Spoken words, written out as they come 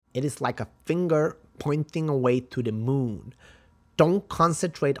It is like a finger pointing away to the moon. Don't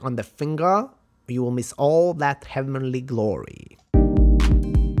concentrate on the finger, you will miss all that heavenly glory.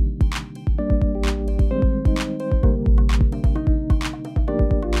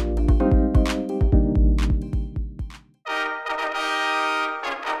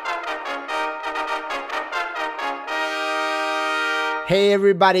 Hey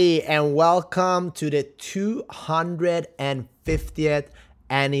everybody, and welcome to the 250th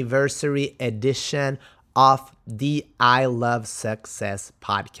anniversary edition of the I Love Success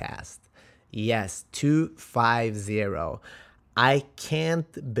podcast. Yes, 250. I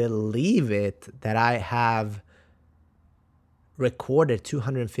can't believe it that I have recorded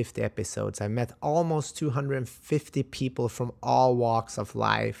 250 episodes. I met almost 250 people from all walks of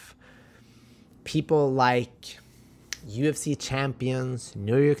life. People like UFC champions,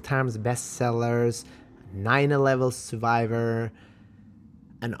 New York Times bestsellers, 9/11 survivor,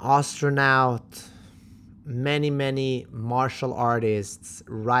 an astronaut, many martial artists,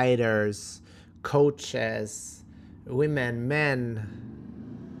 writers, coaches, women,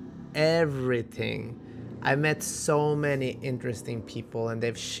 men, everything. I met so many interesting people and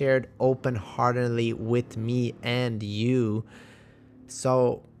they've shared open-heartedly with me and you.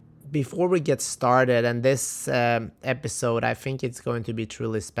 So before we get started, and this episode, I think it's going to be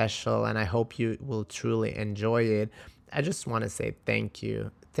truly special and I hope you will truly enjoy it. I just want to say thank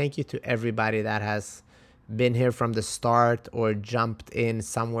you. Thank you to everybody that has been here from the start or jumped in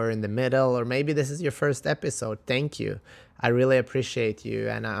somewhere in the middle, or maybe this is your first episode. Thank you. I really appreciate you,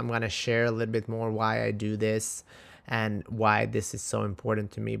 and I'm going to share a little bit more why I do this and why this is so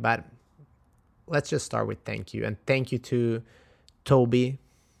important to me. But let's just start with thank you. And thank you to Toby,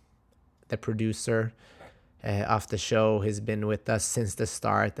 the producer of the show. He's been with us since the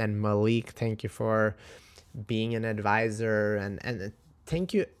start. And Malik, thank you for being an advisor. And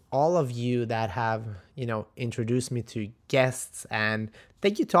thank you all of you that have, introduced me to guests. And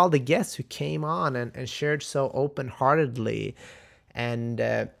thank you to all the guests who came on and shared so open-heartedly. And,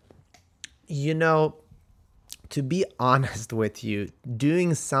 to be honest with you,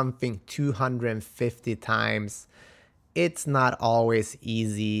 doing something 250 times, it's not always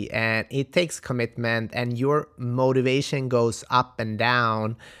easy and it takes commitment and your motivation goes up and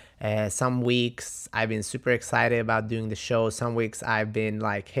down. Some weeks I've been super excited about doing the show. Some weeks I've been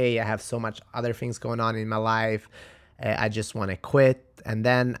like, hey, I have so much other things going on in my life. I just want to quit. And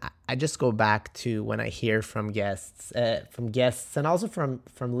then I just go back to when I hear from guests and also from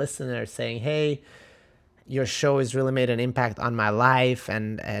listeners saying, hey, your show has really made an impact on my life.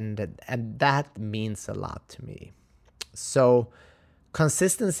 And that means a lot to me. So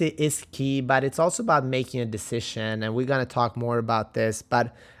consistency is key, but it's also about making a decision. And we're going to talk more about this,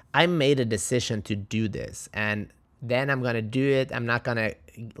 but I made a decision to do this and then I'm going to do it. I'm not going to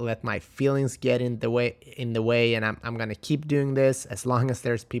let my feelings get in the way. And I'm going to keep doing this as long as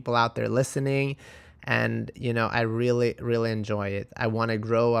there's people out there listening. And, I really, really enjoy it. I want to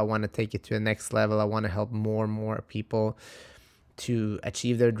grow. I want to take it to the next level. I want to help more and more people to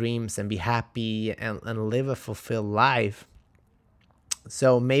achieve their dreams and be happy and live a fulfilled life.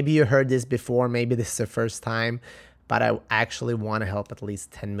 So maybe you heard this before, maybe this is the first time, but I actually want to help at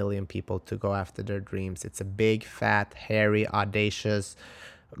least 10 million people to go after their dreams. It's a big, fat, hairy, audacious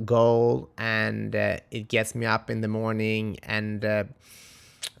goal, and it gets me up in the morning. And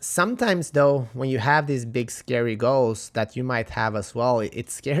sometimes though, when you have these big, scary goals that you might have as well, it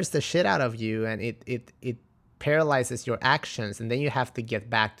scares the shit out of you and it paralyzes your actions, and then you have to get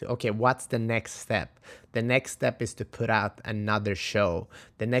back to, okay, what's the next step? The next step is to put out another show.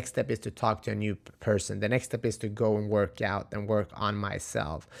 The next step is to talk to a new person. The next step is to go and work out and work on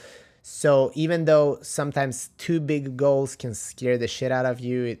myself. So even though sometimes too big goals can scare the shit out of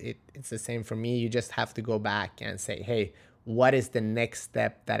you, it's the same for me. You just have to go back and say, hey, what is the next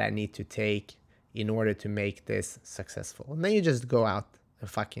step that I need to take in order to make this successful? And then you just go out and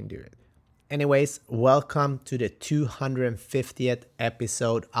fucking do it. Anyways, welcome to the 250th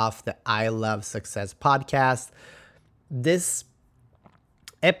episode of the I Love Success podcast. This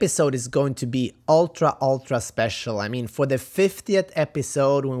episode is going to be ultra special. I mean, for the 50th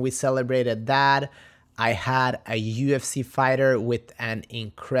episode, when we celebrated that, I had a UFC fighter with an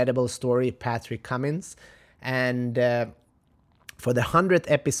incredible story, Patrick Cummins. And for the 100th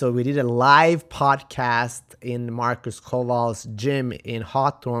episode, we did a live podcast in Marcus Koval's gym in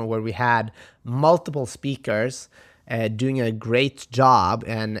Hawthorne where we had multiple speakers. doing a great job,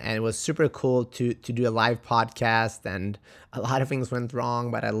 and it was super cool to do a live podcast. And a lot of things went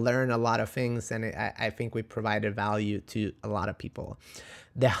wrong, but I learned a lot of things, and I think we provided value to a lot of people.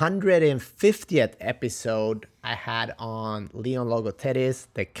 The 150th episode I had on Leon Logothetis,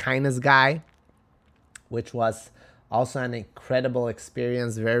 the kindness guy, which was also an incredible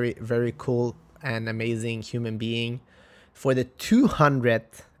experience. Very, very cool and amazing human being. For the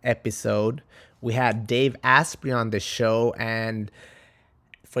 200th episode, we had Dave Asprey on the show, and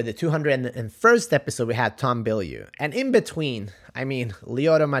for the 201st episode, we had Tom Bilyeu. And in between, I mean,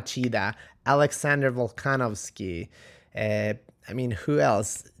 Lyoto Machida, Alexander Volkanovsky, who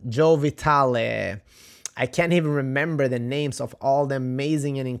else? Joe Vitale. I can't even remember the names of all the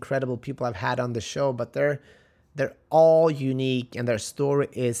amazing and incredible people I've had on the show, but they're all unique and their story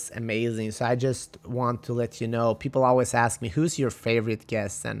is amazing. So I just want to let you know, people always ask me, who's your favorite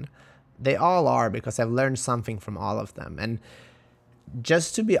guest? And they all are, because I've learned something from all of them. And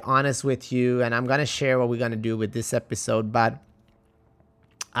just to be honest with you, and I'm going to share what we're going to do with this episode, but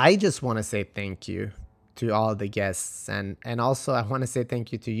I just want to say thank you to all the guests. And also I want to say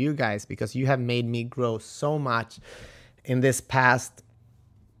thank you to you guys, because you have made me grow so much in this past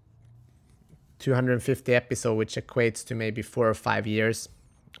 250 episode, which equates to maybe 4 or 5 years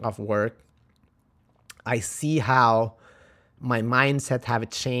of work. I see how my mindset have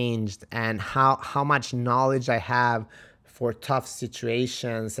changed, and how much knowledge I have for tough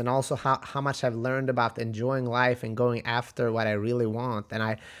situations, and also how much I've learned about enjoying life and going after what I really want.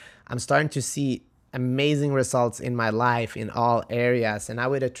 And I'm starting to see amazing results in my life in all areas, and I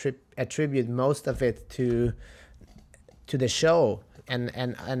would attribute most of it to the show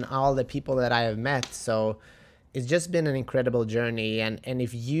and all the people that I have met. So it's just been an incredible journey. And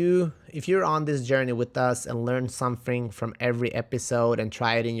if you're on this journey with us and learn something from every episode and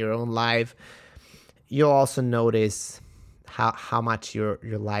try it in your own life, you'll also notice how much your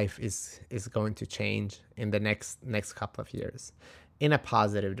life is going to change in the next couple of years in a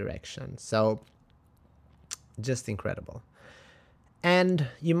positive direction. So just incredible. And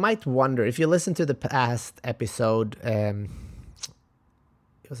you might wonder, if you listen to the past episode, it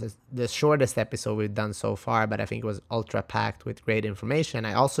was the shortest episode we've done so far, but I think it was ultra packed with great information.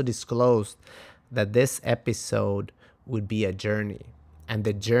 I also disclosed that this episode would be a journey, and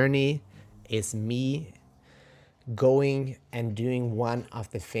the journey is me going and doing one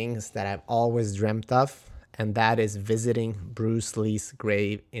of the things that I've always dreamt of, and that is visiting Bruce Lee's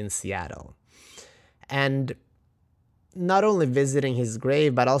grave in Seattle. And not only visiting his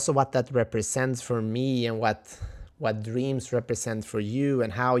grave, but also what that represents for me, and what dreams represent for you,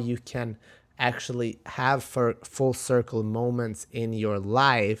 and how you can actually have full circle moments in your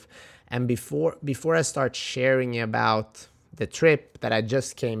life. And before I start sharing about the trip that I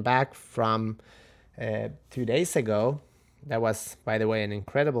just came back from 2 days ago, that was, by the way, an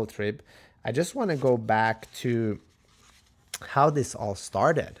incredible trip, I just want to go back to how this all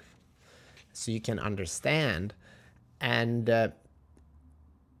started so you can understand. And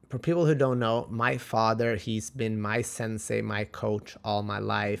for people who don't know, my father, he's been my sensei, my coach all my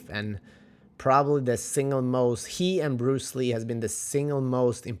life, and probably he and Bruce Lee has been the single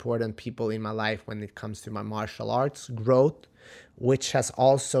most important people in my life when it comes to my martial arts growth, which has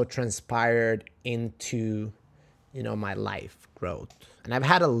also transpired into, my life growth. And I've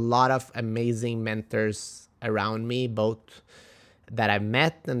had a lot of amazing mentors around me, both that I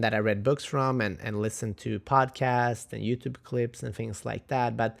met and that I read books from and listened to podcasts and YouTube clips and things like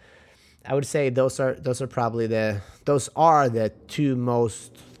that. But I would say those are probably the two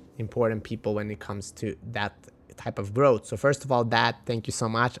most important people when it comes to that type of growth. So first of all, thank you so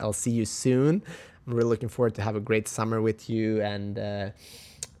much. I'll see you soon. I'm really looking forward to have a great summer with you and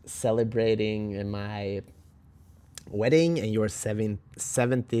celebrating my wedding and your 70th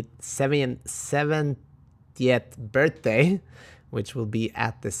birthday, which will be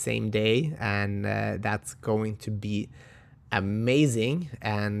at the same day, and that's going to be amazing,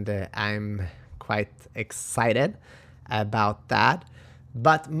 and I'm quite excited about that.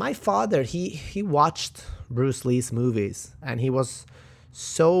 But my father, he watched Bruce Lee's movies, and he was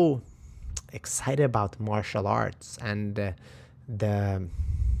so excited about martial arts and the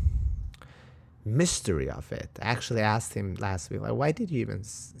mystery of it. I actually asked him last week, like, why did you even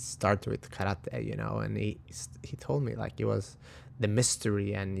start with karate, and he told me, like, it was the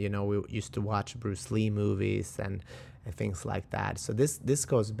mystery, and we used to watch Bruce Lee movies and things like that. So this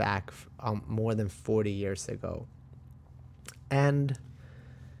goes back more than 40 years ago. And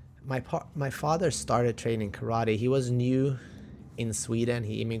my father started training karate. He was new in Sweden.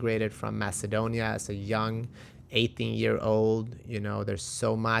 He immigrated from Macedonia as a young 18-year-old. There's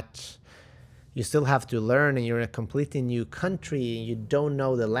so much you still have to learn, and you're in a completely new country, and you don't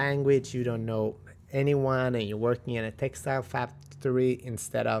know the language, you don't know anyone, and you're working in a textile factory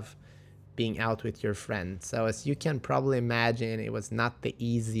instead of being out with your friends. So as you can probably imagine, it was not the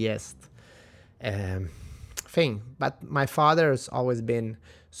easiest um, thing. But my father has always been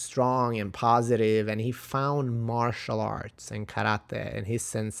strong and positive, and he found martial arts and karate, and his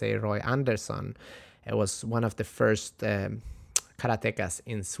sensei Roy Anderson, it was one of the first karatekas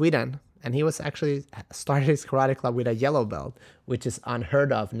in Sweden, and he was actually started his karate club with a yellow belt, which is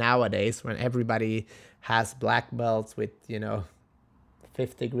unheard of nowadays when everybody has black belts with, you know,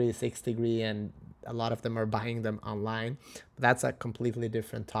 5th degree, 6th degree, and a lot of them are buying them online. But that's a completely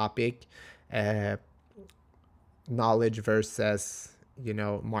different topic. Uh, Knowledge versus, you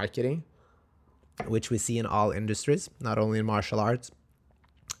know, marketing, which we see in all industries, not only in martial arts.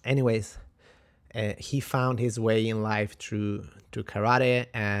 Anyways, he found his way in life through karate,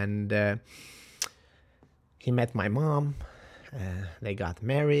 and he met my mom. They got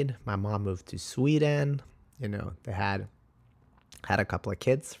married. My mom moved to Sweden. You know, they had a couple of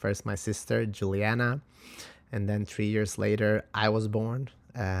kids. First, my sister Juliana, and then 3 years later, I was born.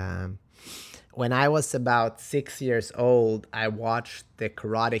 When I was about 6 years old, I watched The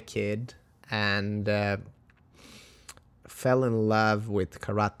Karate Kid and fell in love with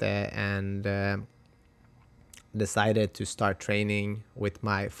karate, and decided to start training with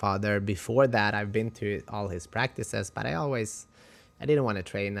my father. Before that, I've been to all his practices, but I didn't want to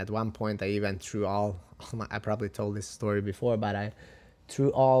train. At one point, I even threw all my, I probably told this story before, but I threw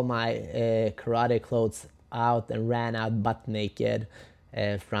all my karate clothes out and ran out butt naked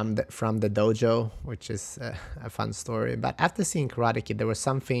from the dojo, which is a fun story. But after seeing Karate Kid, there was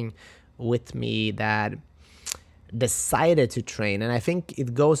something with me that decided to train, and I think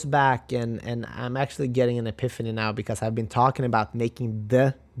it goes back, and I'm actually getting an epiphany now, because I've been talking about making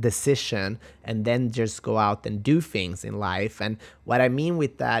the decision and then just go out and do things in life. And what I mean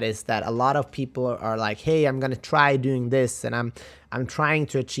with that is that a lot of people are like, hey, I'm gonna try doing this, and I'm trying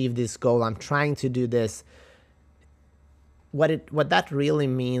to achieve this goal, I'm trying to do this. What that really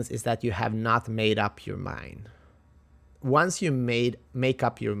means is that you have not made up your mind. Once you make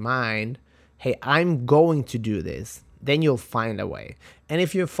up your mind, hey, I'm going to do this, then you'll find a way. And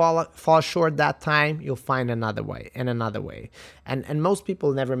if you fall short that time, you'll find another way and another way. And most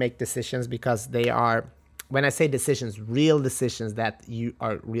people never make decisions because they are, when I say decisions, real decisions that you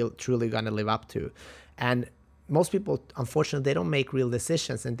are truly going to live up to. And most people, unfortunately, they don't make real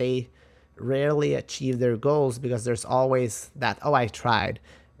decisions, and they rarely achieve their goals because there's always that, oh, I tried.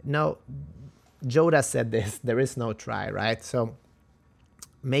 No, Joda said this, there is no try, right? So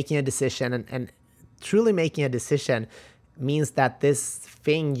making a decision, and truly making a decision, means that this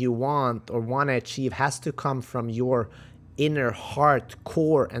thing you want or want to achieve has to come from your inner heart,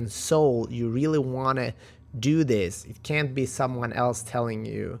 core, and soul. You really want to do this. It can't be someone else telling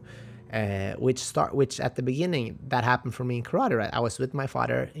you. Which at the beginning, that happened for me in karate, right? I was with my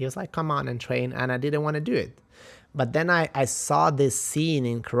father. He was like, come on and train, and I didn't want to do it. But then I saw this scene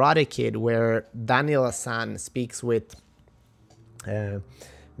in Karate Kid where Daniel-san speaks with Mr.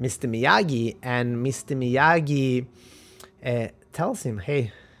 Miyagi, and Mr. Miyagi tells him,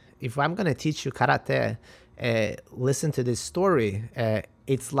 hey, if I'm going to teach you karate, listen to this story.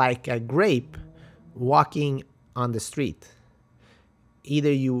 It's like a grape walking on the street.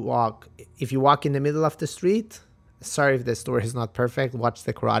 Either you walk, if you walk in the middle of the street, sorry if the story is not perfect, watch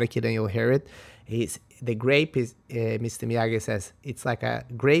the Karate Kid and you'll hear it. The grape is, Mr. Miyagi says, it's like a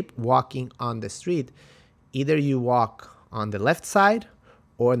grape walking on the street. Either you walk on the left side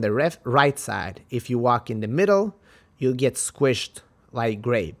or on the right side. If you walk in the middle, you'll get squished like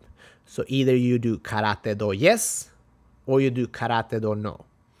grape. So either you do karate do yes, or you do karate do no.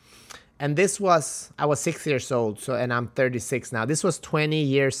 And this was, I was 6 years old, so, and I'm 36 now. This was 30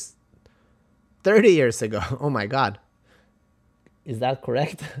 years ago. Oh my God. Is that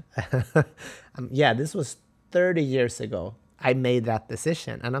correct? Yeah, this was 30 years ago. I made that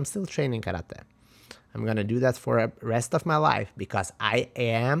decision, and I'm still training karate. I'm going to do that for the rest of my life because I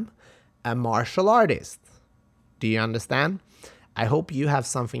am a martial artist. Do you understand? I hope you have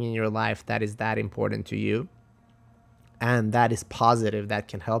something in your life that is that important to you and that is positive, that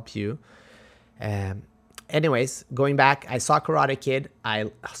can help you. Anyways, going back, I saw Karate Kid.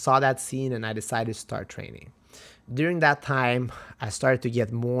 I saw that scene and I decided to start training. During that time, I started to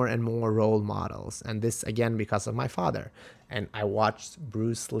get more and more role models. And this, again, because of my father. And I watched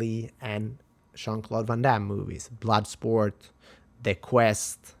Bruce Lee and Jean-Claude Van Damme movies. Bloodsport, The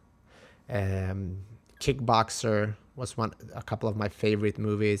Quest, Kickboxer was a couple of my favorite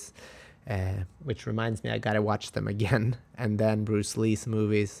movies. which reminds me I gotta watch them again. And then Bruce Lee's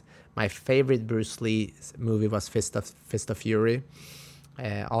movies. My favorite Bruce Lee movie was Fist of Fury.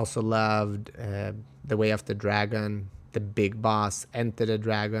 Also loved The Way of the Dragon, The Big Boss, Enter the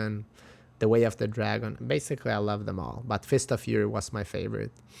Dragon, The Way of the Dragon. Basically, I love them all, but Fist of Fury was my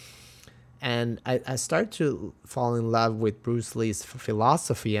favorite. And I started to fall in love with Bruce Lee's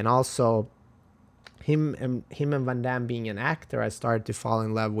philosophy, and also him and Van Damme being an actor. I started to fall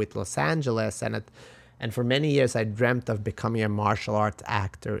in love with Los Angeles, and for many years I dreamt of becoming a martial arts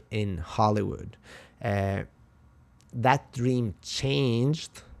actor in Hollywood. That dream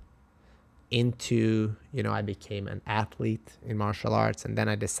changed into, I became an athlete in martial arts, and then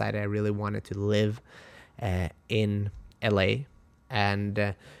I decided I really wanted to live in LA.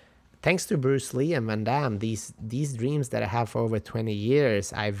 And thanks to Bruce Lee and Van Damme, these dreams that I have for over 20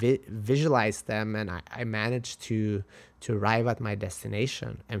 years, I visualized them, and I managed to arrive at my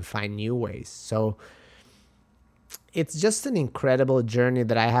destination and find new ways. So it's just an incredible journey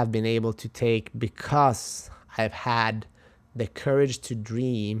that I have been able to take because I've had the courage to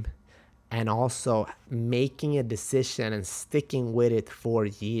dream, and also making a decision and sticking with it for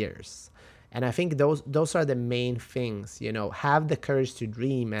years. And I think those are the main things, have the courage to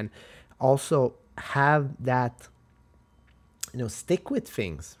dream, and also have that, stick with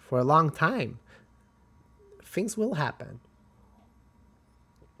things for a long time. Things will happen.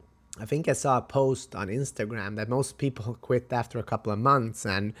 I think I saw a post on Instagram that most people quit after a couple of months,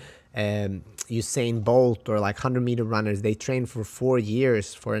 and Usain Bolt or like 100-meter runners, they train for 4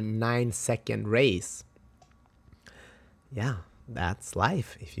 years for a 9-second race. Yeah, that's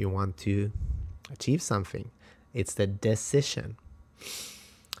life. If you want to achieve something, it's the decision.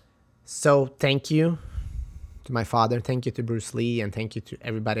 So thank you to my father, thank you to Bruce Lee, and thank you to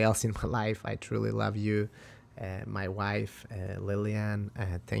everybody else in my life. I truly love you. My wife, Lillian.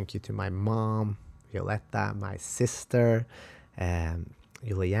 Thank you to my mom, Violetta, my sister,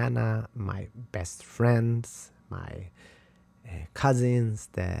 Juliana, my best friends, my cousins,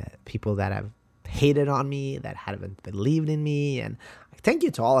 the people that have hated on me, that haven't believed in me. And thank you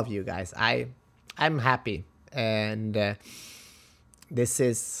to all of you guys. I'm happy. And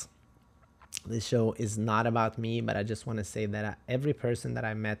this show is not about me, but I just want to say that every person that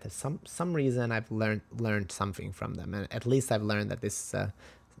I met, some reason I've learned something from them, and at least I've learned that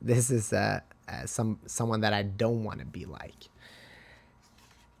this is someone that I don't want to be like.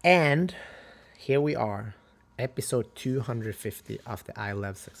 And here we are, episode 250 of the I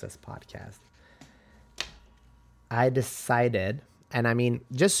Love Success podcast. I decided, and I mean,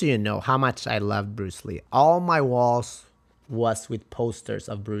 just so you know how much I love Bruce Lee, all my walls was with posters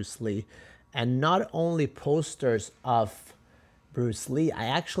of Bruce Lee. And not only posters of Bruce Lee, I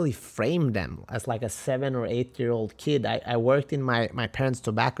actually framed them as like a 7 or 8-year-old kid. I worked in my parents'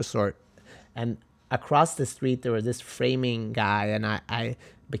 tobacco store, and across the street there was this framing guy, and I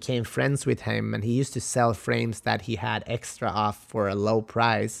became friends with him, and he used to sell frames that he had extra off for a low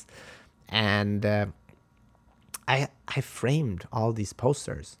price. And I framed all these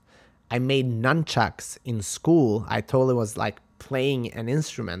posters. I made nunchucks in school. I totally was like playing an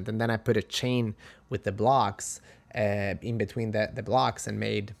instrument, and then I put a chain with the blocks in between the blocks and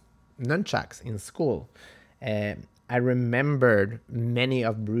made nunchucks in school. I remembered many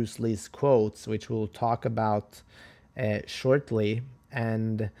of Bruce Lee's quotes, which we'll talk about shortly.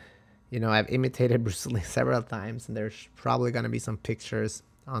 And I've imitated Bruce Lee several times, and there's probably going to be some pictures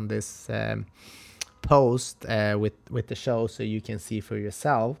on this post with the show, so you can see for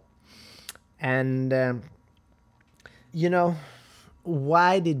yourself. And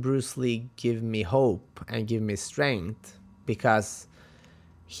why did Bruce Lee give me hope and give me strength? Because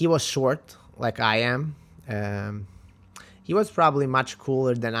he was short, like I am. He was probably much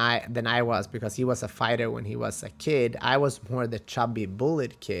cooler than I was, because he was a fighter when he was a kid. I was more the chubby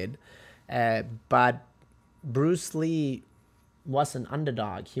bullet kid. But Bruce Lee was an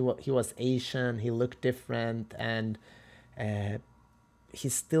underdog. He was Asian. He looked different, and he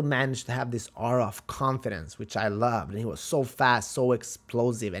still managed to have this aura of confidence, which I loved. And he was so fast, so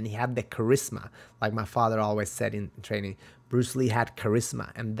explosive, and he had the charisma. Like my father always said in training, Bruce Lee had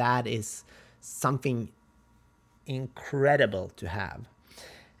charisma, and that is something incredible to have.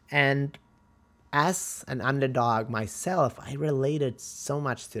 And as an underdog myself, I related so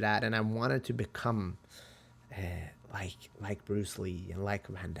much to that, and I wanted to become like Bruce Lee and like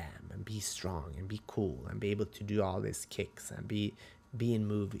Van Damme, and be strong and be cool and be able to do all these kicks and be in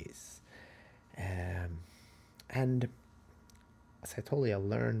movies. And as I told you, I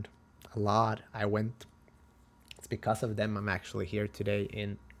learned a lot. It's because of them I'm actually here today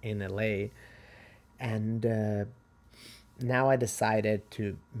in LA. And now I decided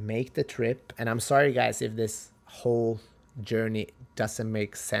to make the trip. And I'm sorry, guys, if this whole journey doesn't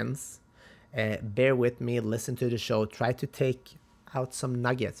make sense. Bear with me, listen to the show, try to take out some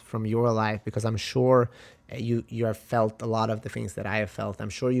nuggets from your life, because I'm sure you have felt a lot of the things that I have felt. I'm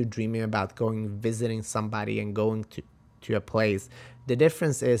sure you're dreaming about going visiting somebody and going to a place. The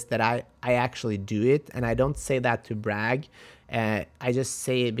difference is that I actually do it, and I don't say that to brag. I just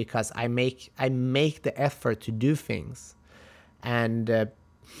say it because I make the effort to do things. And it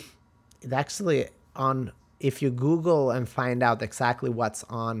actually, on if you Google and find out exactly what's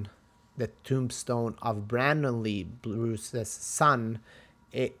on the tombstone of Brandon Lee, Bruce's son,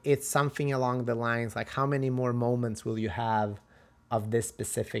 it's something along the lines like, how many more moments will you have of this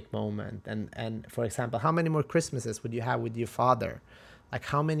specific moment? And for example, how many more Christmases would you have with your father? Like,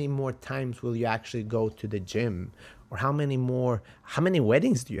 how many more times will you actually go to the gym? Or how many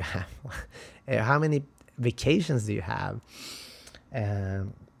weddings do you have? How many vacations do you have?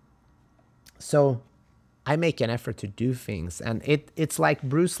 So I make an effort to do things. And it's like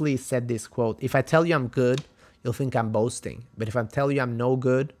Bruce Lee said this quote: if I tell you I'm good, you'll think I'm boasting. But if I tell you I'm no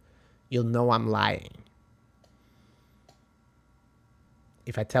good, you'll know I'm lying.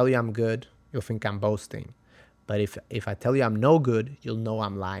 If I tell you I'm good, you'll think I'm boasting. But if I tell you I'm no good, you'll know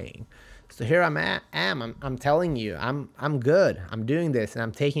I'm lying. So here I'm telling you, I'm good. I'm doing this, and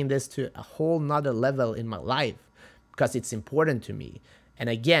I'm taking this to a whole nother level in my life because it's important to me. And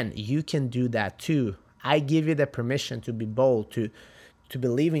again, you can do that too. I give you the permission to be bold, to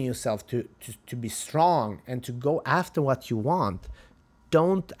believe in yourself, to be strong, and to go after what you want.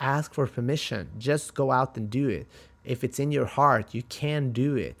 Don't ask for permission. Just go out and do it. If it's in your heart, you can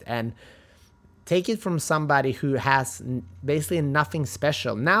do it. And take it from somebody who has basically nothing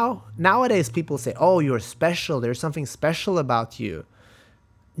special. Nowadays, people say, oh, you're special. There's something special about you.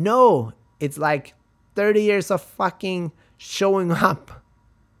 No, it's like 30 years of fucking showing up,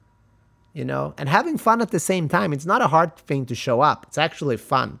 and having fun at the same time. It's not a hard thing to show up. It's actually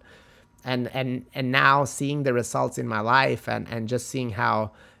fun. And now seeing the results in my life, and just seeing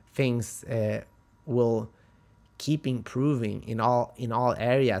how things will keep improving in all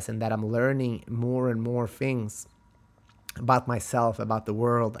areas, and that I'm learning more and more things about myself, about the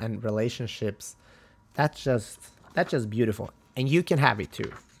world, and relationships. That's just beautiful. And you can have it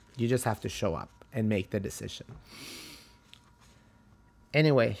too. You just have to show up and make the decision.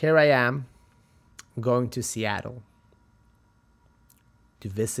 Anyway, here I am going to Seattle to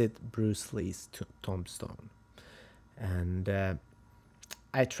visit Bruce Lee's tombstone. And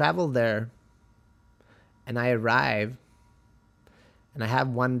I traveled there, and I arrive, and I have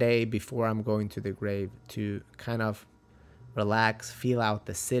one day before I'm going to the grave to kind of relax, feel out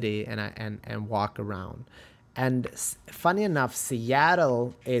the city, and walk around. And funny enough,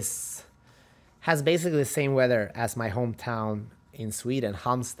 Seattle has basically the same weather as my hometown in Sweden,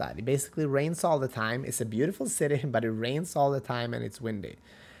 Halmstad. It basically rains all the time. It's a beautiful city, but it rains all the time, and it's windy.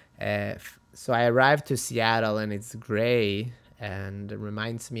 So I arrived to Seattle, and it's gray, and it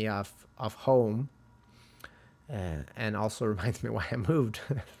reminds me of home. And also reminds me why I moved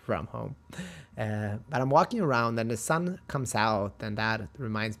from home. But I'm walking around, and the sun comes out, and that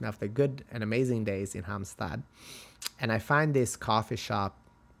reminds me of the good and amazing days in Halmstad. And I find this coffee shop,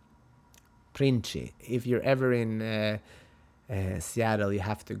 Princi. If you're ever in Seattle, you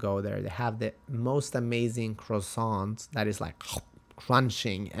have to go there. They have the most amazing croissants that is like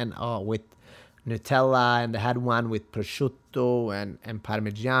crunching, and with Nutella, and they had one with prosciutto and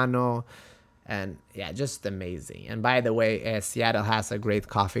Parmigiano. And yeah, just amazing. And by the way, Seattle has a great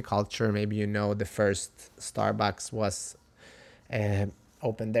coffee culture. Maybe the first Starbucks was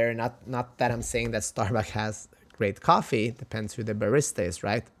opened there. Not that I'm saying that Starbucks has great coffee. It depends who the barista is,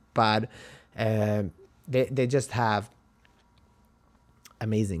 right? But they just have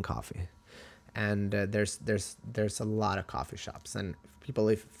amazing coffee. And there's a lot of coffee shops, and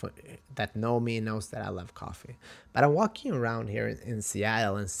people that know me knows that I love coffee. But I'm walking around here in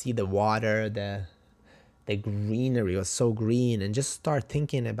Seattle and see the water, the greenery was so green, and just start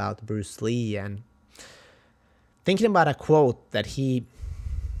thinking about Bruce Lee, and thinking about a quote that he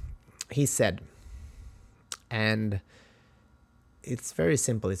said. And it's very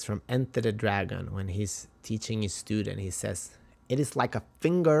simple. It's from Enter the Dragon. When he's teaching his student, he says, "It is like a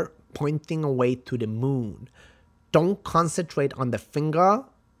finger pointing away to the moon. Don't concentrate on the finger, or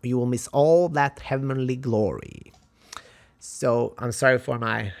you will miss all that heavenly glory." So I'm sorry for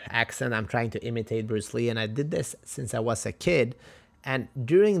my accent. I'm trying to imitate Bruce Lee, and I did this since I was a kid. And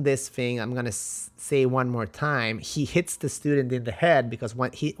during this thing, I'm going to say one more time, he hits the student in the head, because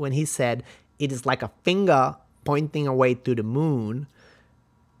when he said, "It is like a finger pointing away to the moon,"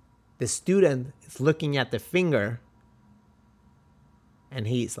 the student is looking at the finger, And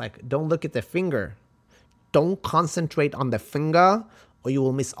he's like, don't look at the finger. Don't concentrate on the finger or you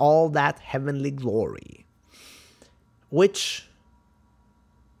will miss all that heavenly glory. Which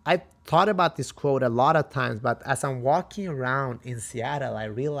I thought about this quote a lot of times, but as I'm walking around in Seattle, I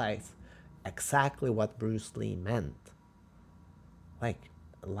realized exactly what Bruce Lee meant. Like,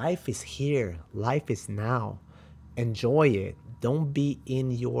 life is here. Life is now. Enjoy it. Don't be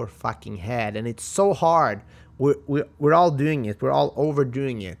in your fucking head. And it's so hard. We're all doing it. We're all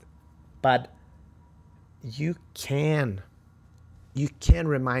overdoing it. But you can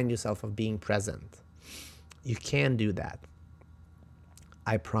remind yourself of being present. You can do that.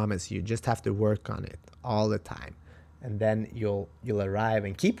 I promise you. Just have to work on it all the time. And then you'll arrive,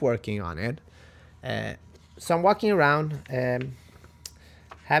 and keep working on it. So I'm walking around,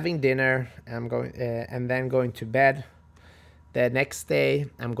 having dinner. I'm going, and then going to bed. The next day,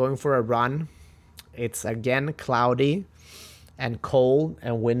 I'm going for a run. It's again cloudy and cold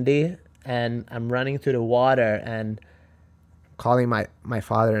and windy, and I'm running to the water and calling my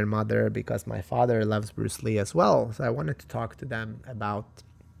father and mother, because my father loves Bruce Lee as well. So I wanted to talk to them about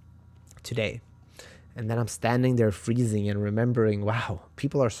today. And then I'm standing there freezing and remembering, wow,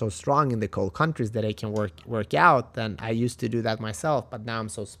 people are so strong in the cold countries that they can work out. And I used to do that myself, but now I'm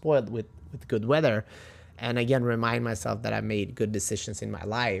so spoiled with good weather. And again, remind myself that I made good decisions in my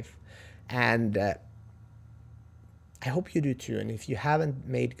life. And I hope you do too. And if you haven't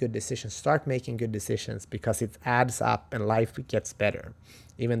made good decisions, start making good decisions, because it adds up and life gets better,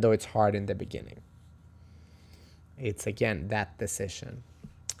 even though it's hard in the beginning. It's, again, that decision.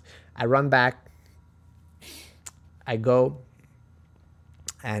 I run back. I go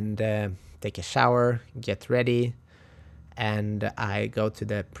and take a shower, get ready, and I go to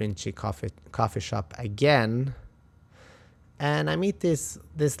the Princi coffee shop again. And I meet this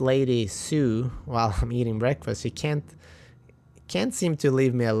lady, Sue, while I'm eating breakfast. She can't seem to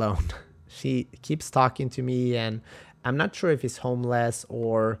leave me alone. She keeps talking to me, and I'm not sure if she's homeless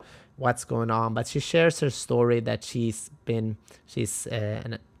or what's going on, but she shares her story that she's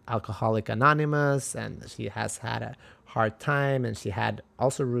an Alcoholic Anonymous, and she has had a hard time, and she had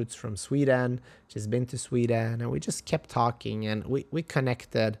also roots from Sweden. She's been to Sweden, and we just kept talking, and we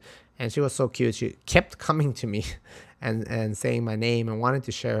connected, and she was so cute. She kept coming to me and saying my name and wanted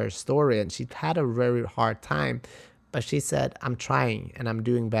to share her story, and she had a very hard time, but she said, I'm trying and I'm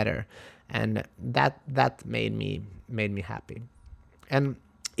doing better. And that made me happy. And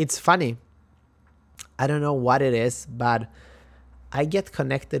it's funny, I don't know what it is, but I get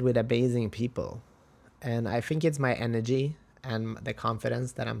connected with amazing people. And I think it's my energy and the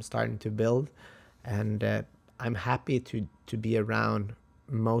confidence that I'm starting to build. And I'm happy to be around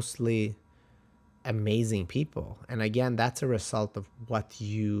mostly amazing people. And again, that's a result of what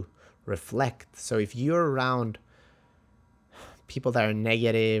you reflect. So if you're around people that are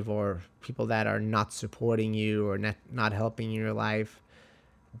negative, or people that are not supporting you, or not helping in your life,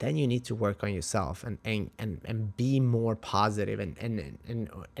 then you need to work on yourself and be more positive,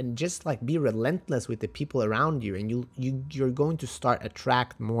 and just like be relentless with the people around you, and you're going to start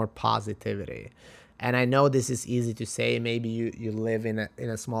attract more positivity. And I know this is easy to say. Maybe you live in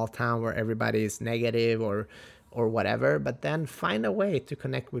a small town where everybody is negative or whatever, but then find a way to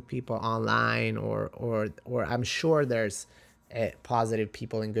connect with people online, or I'm sure there's positive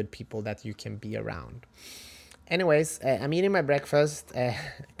people and good people that you can be around. Anyways, I'm eating my breakfast.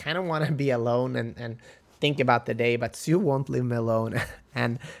 Kind of want to be alone and think about the day, but Sue won't leave me alone.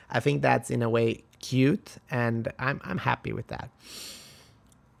 And I think that's in a way cute, and I'm happy with that.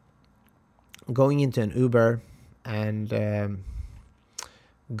 Going into an Uber and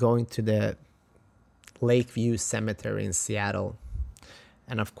going to the Lakeview Cemetery in Seattle.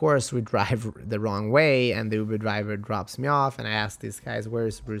 And of course, we drive the wrong way, and the Uber driver drops me off, and I ask these guys,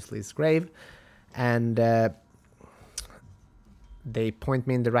 where's Bruce Lee's grave? And they point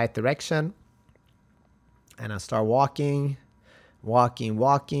me in the right direction, and I start walking,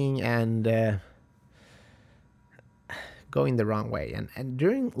 and going the wrong way.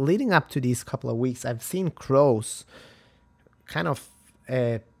 And leading up to these couple of weeks, I've seen crows kind of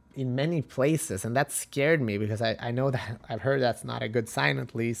in many places, and that scared me, because I know that I've heard that's not a good sign,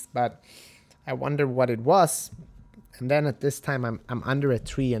 at least, but I wondered what it was. And then at this time, I'm under a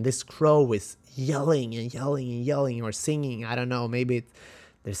tree, and this crow is yelling and yelling and yelling, or singing. I don't know, maybe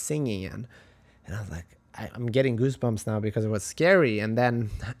they're singing, and I was like, I'm getting goosebumps now because it was scary. And then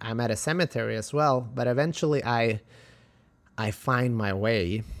I'm at a cemetery as well, but eventually I find my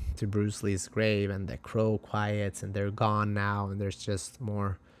way to Bruce Lee's grave, and the crow quiets, and they're gone now, and there's just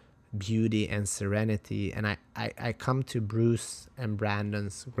more beauty and serenity. And I come to Bruce and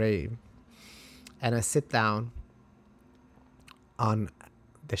Brandon's grave, and I sit down on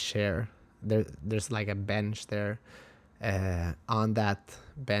the chair. There's like a bench there. On that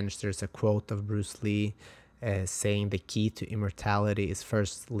bench, there's a quote of Bruce Lee saying the key to immortality is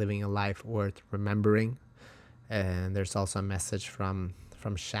first living a life worth remembering. And there's also a message from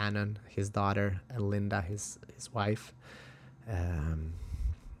Shannon, his daughter, and Linda, his wife. And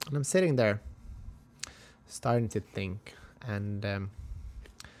I'm sitting there, starting to think and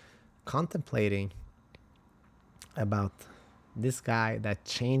contemplating about this guy that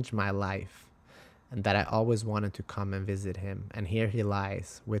changed my life and that I always wanted to come and visit him. And here he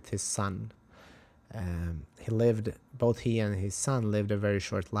lies with his son. Both he and his son lived a very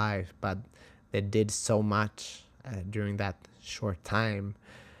short life, but they did so much during that short time.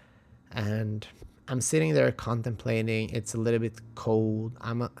 And I'm sitting there contemplating. It's a little bit cold.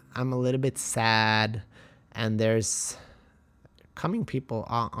 I'm a little bit sad, and there's coming people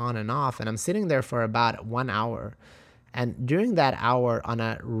on and off, and I'm sitting there for about 1 hour. And during that hour, on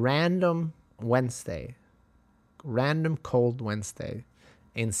a random cold Wednesday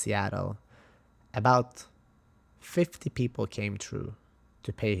in Seattle, about 50 people came through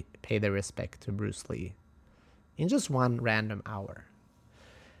to pay their respect to Bruce Lee in just one random hour.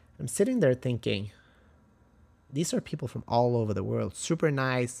 I'm sitting there thinking, these are people from all over the world, super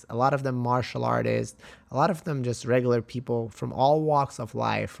nice, a lot of them martial artists, a lot of them just regular people from all walks of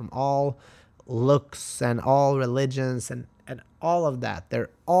life, from all looks and all religions and all of that. They're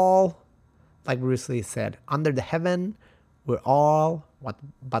all, like Bruce Lee said, under the heaven, we're all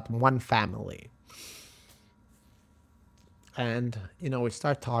but one family. And, we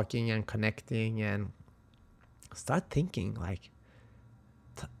start talking and connecting and start thinking, like,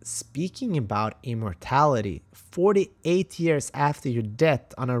 speaking about immortality, 48 years after your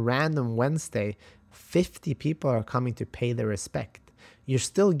death on a random Wednesday, 50 people are coming to pay their respect. You're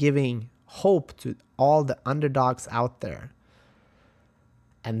still giving hope to all the underdogs out there.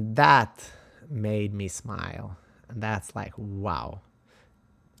 And that made me smile. And that's like, wow.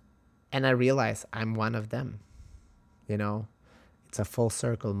 And I realize I'm one of them. It's a full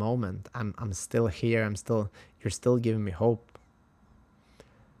circle moment. I'm still here. You're still giving me hope.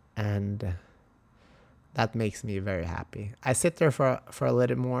 And that makes me very happy. I sit there for a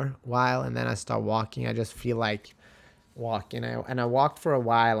little more while, and then I start walking. I just feel like walking. And I walked for a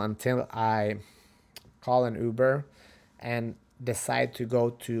while until I call an Uber and decide to go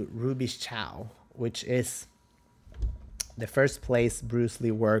to Ruby's Chow, which is the first place Bruce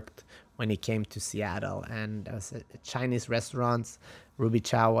Lee worked when he came to Seattle. And it was a Chinese restaurant. Ruby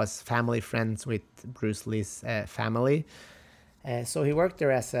Chow was family friends with Bruce Lee's family. So he worked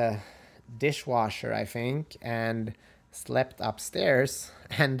there as a dishwasher, I think, and slept upstairs.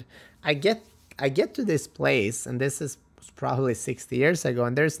 And I get to this place, and this is probably 60 years ago,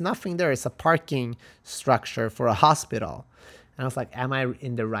 and there's nothing there. It's a parking structure for a hospital. And I was like, am I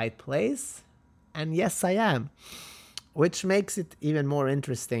in the right place? And yes, I am, which makes it even more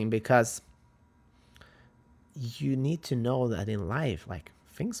interesting because you need to know that in life, like,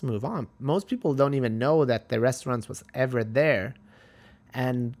 things move on. Most people don't even know that the restaurant was ever there.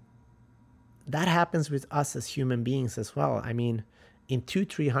 And that happens with us as human beings as well. I mean, in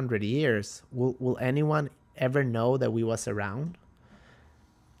 200-300 years, will anyone ever know that we was around?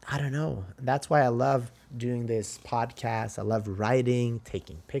 I don't know. That's why I love doing this podcast. I love writing,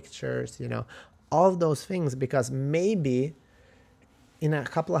 taking pictures, all of those things, because maybe in a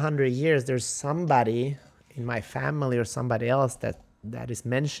couple of 100 years, there's somebody in my family or somebody else that is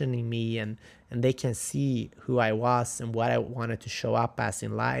mentioning me, and they can see who I was and what I wanted to show up as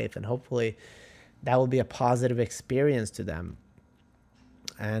in life. And hopefully that will be a positive experience to them.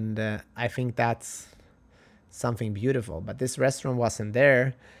 And I think that's something beautiful. But this restaurant wasn't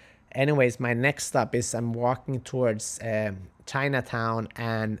there. Anyways, my next stop is I'm walking towards Chinatown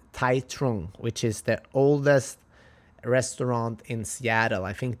and Tai Trung, which is the oldest restaurant in Seattle.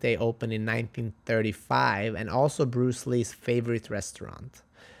 I think they opened in 1935, and also Bruce Lee's favorite restaurant.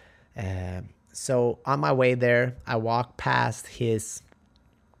 So on my way there, I walked past his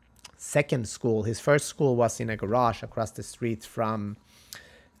second school. His first school was in a garage across the street from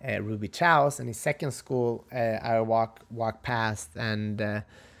Ruby Chow's, and his second school I walk past, and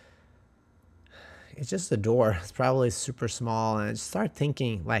it's just a door. It's probably super small, and I just start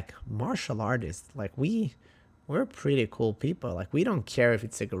thinking, like, martial artists, like, we're pretty cool people. Like, we don't care if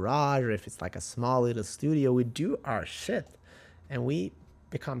it's a garage or if it's like a small little studio. We do our shit, and we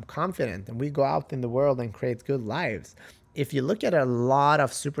become confident, and we go out in the world and create good lives. If you look at a lot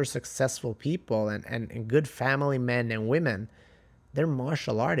of super successful people and good family men and women, they're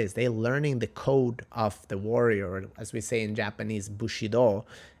martial artists. They're learning the code of the warrior, or as we say in Japanese, bushido,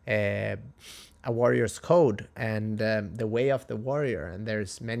 uh, a warrior's code, and the way of the warrior. And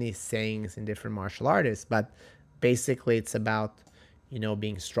there's many sayings in different martial artists, but basically it's about,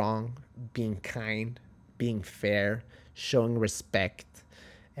 being strong, being kind, being fair, showing respect,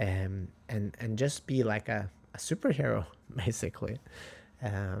 and just be like a superhero, basically.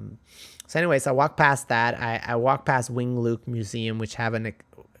 So, anyways, I walked past that. I walked past Wing Luke Museum, which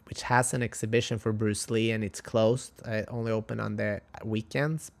has an exhibition for Bruce Lee, and it's closed. It only open on the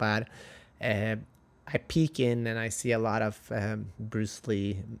weekends, but uh, I peek in and I see a lot of Bruce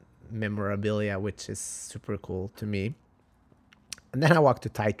Lee memorabilia, which is super cool to me. And then I walked to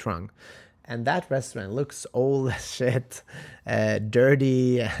Tai Trung, and that restaurant looks old as shit,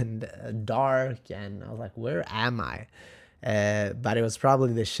 dirty and dark. And I was like, where am I? But it was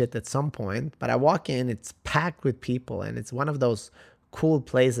probably the shit at some point. But I walk in, it's packed with people, and it's one of those cool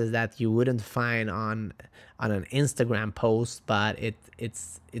places that you wouldn't find on an Instagram post, but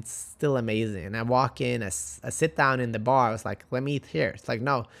it's still amazing. And I walk in, I sit down in the bar. I was like, let me eat here. It's like,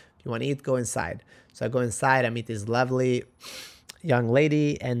 no, if you want to eat, go inside. So I go inside. I meet this lovely young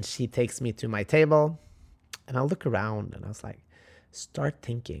lady, and she takes me to my table, and I look around, and I was like, start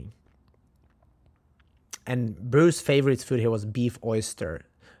thinking. And Bruce's favorite food here was beef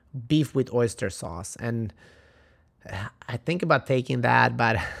with oyster sauce. And I think about taking that,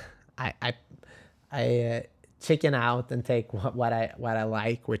 but I chicken out and take what I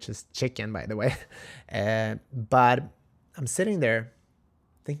like, which is chicken, by the way. But I'm sitting there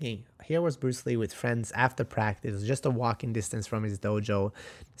thinking, here was Bruce Lee with friends after practice. It was just a walking distance from his dojo.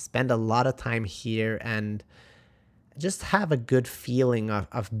 Spend a lot of time here and just have a good feeling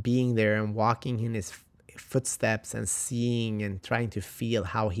of being there and walking in his footsteps and seeing and trying to feel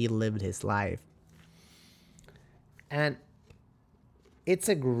how he lived his life. And it's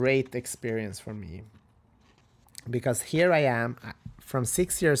a great experience for me, because here I am from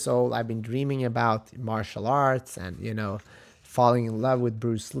 6 years old. I've been dreaming about martial arts and, falling in love with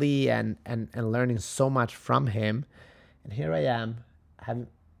Bruce Lee and learning so much from him. And here I am,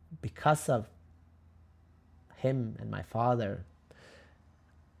 because of him and my father,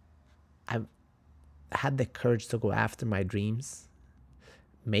 I've had the courage to go after my dreams,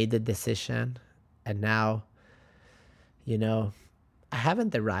 made the decision, and now, I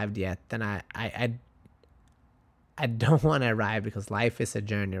haven't arrived yet, and I don't want to arrive, because life is a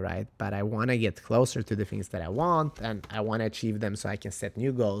journey, right? But I want to get closer to the things that I want, and I want to achieve them so I can set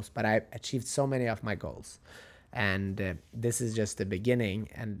new goals. But I've achieved so many of my goals, and this is just the beginning.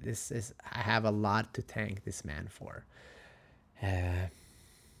 And I have a lot to thank this man for.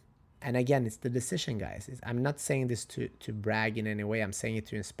 And again, it's the decision, guys. I'm not saying this to brag in any way. I'm saying it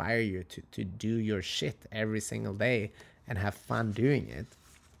to inspire you to do your shit every single day and have fun doing it.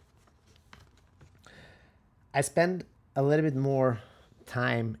 I spend a little bit more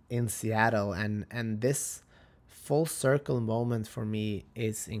time in Seattle, and this full circle moment for me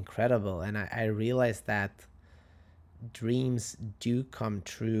is incredible. And I realized that dreams do come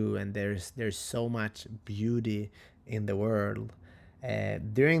true, and there's so much beauty in the world.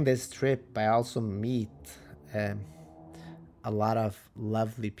 During this trip, I also meet a lot of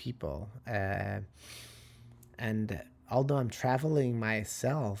lovely people. And although I'm traveling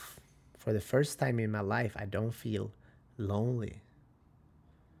myself for the first time in my life, I don't feel lonely.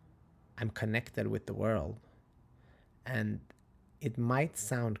 I'm connected with the world. And it might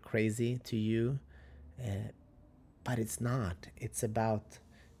sound crazy to you, but it's not. It's about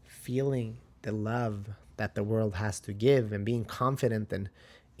feeling the love that the world has to give and being confident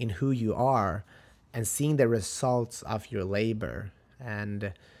in who you are and seeing the results of your labor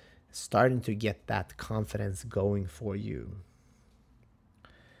and starting to get that confidence going for you.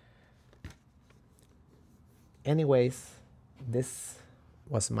 Anyways, this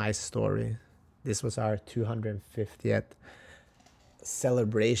was my story. This was our 250th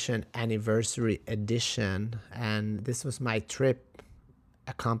celebration anniversary edition, and this was my trip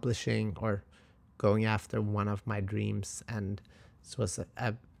accomplishing or going after one of my dreams. And this was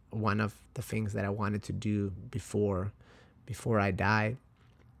one of the things that I wanted to do before I die.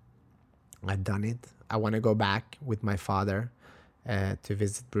 I've done it. I want to go back with my father to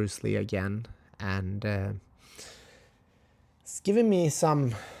visit Bruce Lee again, and it's given me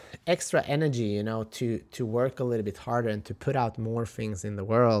some extra energy, to work a little bit harder and to put out more things in the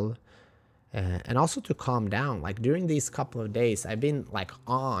world, and also to calm down. Like during these couple of days, I've been like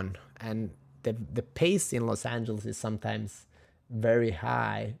on, and the pace in Los Angeles is sometimes very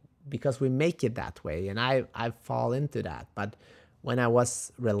high because we make it that way, and I fall into that. But when I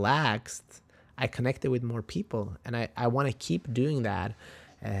was relaxed, I connected with more people, and I want to keep doing that.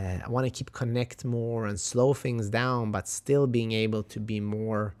 I want to keep connect more and slow things down, but still being able to be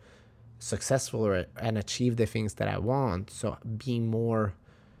more successful and achieve the things that I want. So being more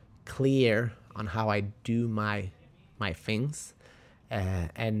clear on how I do my things,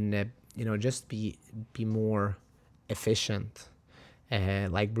 and just be more efficient.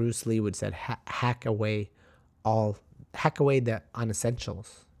 Like Bruce Lee would said, all hack away the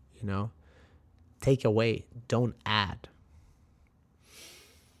unessentials. Take away, don't add.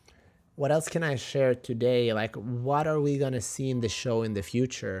 What else can I share today? Like, what are we gonna see in the show in the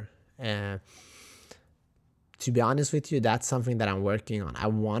future? To be honest with you, that's something that I'm working on. I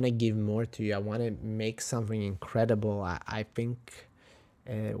want to give more to you. I want to make something incredible. I think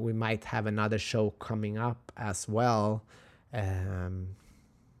we might have another show coming up as well. Um,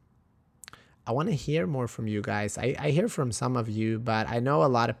 I want to hear more from you guys. I hear from some of you, but I know a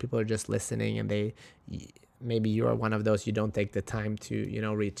lot of people are just listening, and maybe you're one of those, you don't take the time to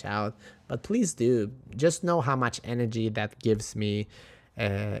reach out, but please do. Just know how much energy that gives me.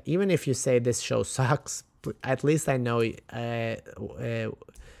 Even if you say this show sucks, at least I know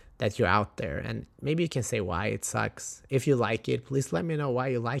that you're out there, and maybe you can say why it sucks. If you like it, please let me know why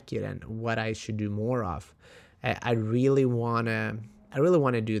you like it and what I should do more of. I really want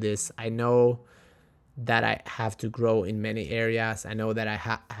to do this. I know that I have to grow in many areas. I know that I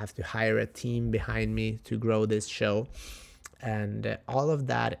have to hire a team behind me to grow this show, and all of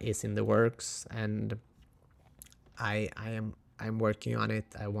that is in the works, and I'm working on it.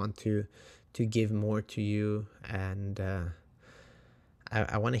 I want to give more to you, and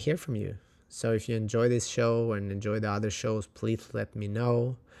I want to hear from you. So if you enjoy this show and enjoy the other shows, please let me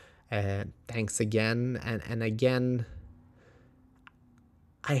know. Thanks again, and again,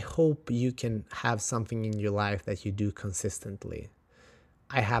 I hope you can have something in your life that you do consistently.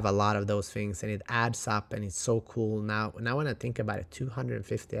 I have a lot of those things, and it adds up, and it's so cool. Now when I think about it,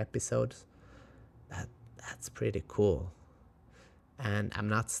 250 episodes, that's pretty cool. And I'm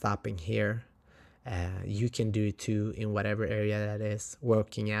not stopping here. You can do it too in whatever area that is.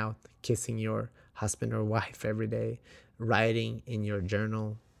 Working out, kissing your husband or wife every day, writing in your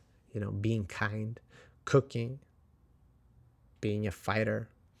journal, being kind, cooking, being a fighter,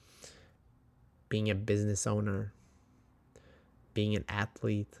 being a business owner, being an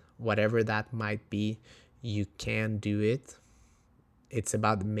athlete, whatever that might be, you can do it. It's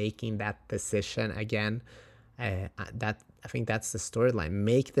about making that decision again. That I think that's the storyline.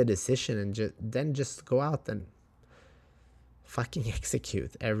 Make the decision, and then just go out and fucking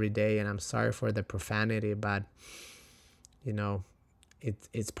execute every day. And I'm sorry for the profanity, but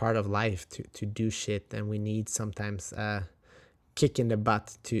it's part of life to do shit, and we need sometimes kick in the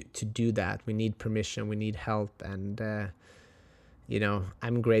butt to do that. We need permission, we need help, and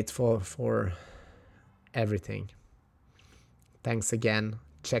I'm grateful for everything. Thanks again.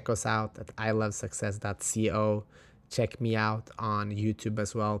 Check us out at ilovesuccess.co. Check me out on YouTube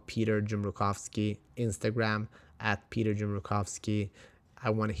as well, Peter Jumrukovsky, Instagram at Peter Jumrukovsky. I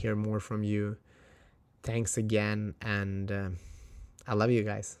want to hear more from you. Thanks again, and I love you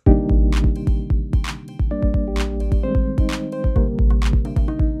guys.